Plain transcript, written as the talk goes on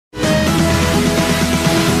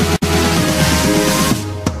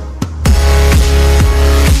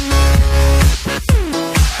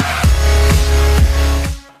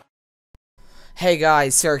Hey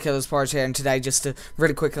guys, Porridge here, and today just a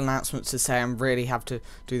really quick announcement to say I'm really have to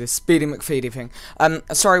do this Speedy McFeedy thing.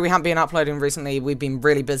 Sorry we haven't been uploading recently, we've been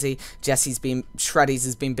really busy. Shreddies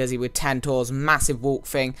has been busy with 10 tours, massive walk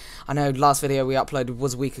thing. I know last video we uploaded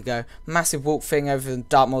was a week ago, massive walk thing over in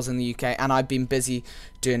Dartmoor's in the UK, and I've been busy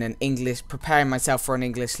doing preparing myself for an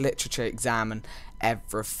English literature exam and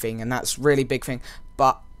everything, and that's really big thing.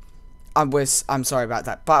 But I'm sorry about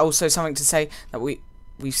that. But also something to say that we've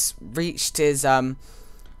reached is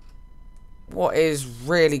what is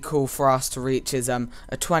really cool for us to reach is a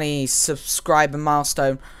 20 subscriber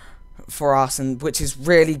milestone for us, and which is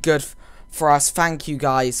really good for us. Thank you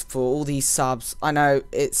guys for all these subs. I know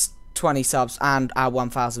it's 20 subs and our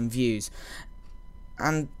 1000 views,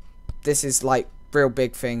 and this is like real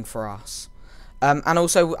big thing for us. And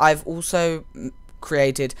also I've also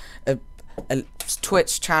created a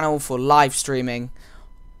Twitch channel for live streaming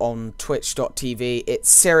on twitch.tv. It's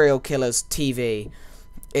Serial Killers TV.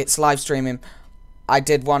 It's live streaming. I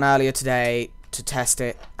did one earlier today to test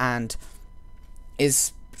it, and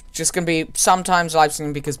is just gonna be sometimes live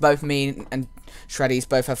streaming because both me and Shreddies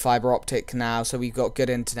both have fiber optic now, so we've got good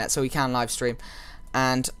internet, so we can live stream.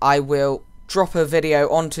 And I will drop a video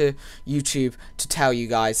onto YouTube to tell you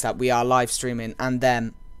guys that we are live streaming, and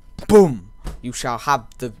then boom, you shall have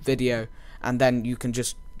the video, and then you can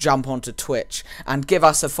just jump onto Twitch and give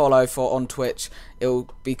us a follow on Twitch. It'll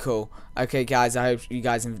be cool. Okay guys, I hope you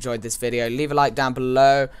guys enjoyed this video. Leave a like down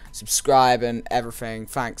below, subscribe and everything.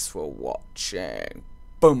 Thanks for watching.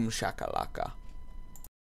 Boom shakalaka.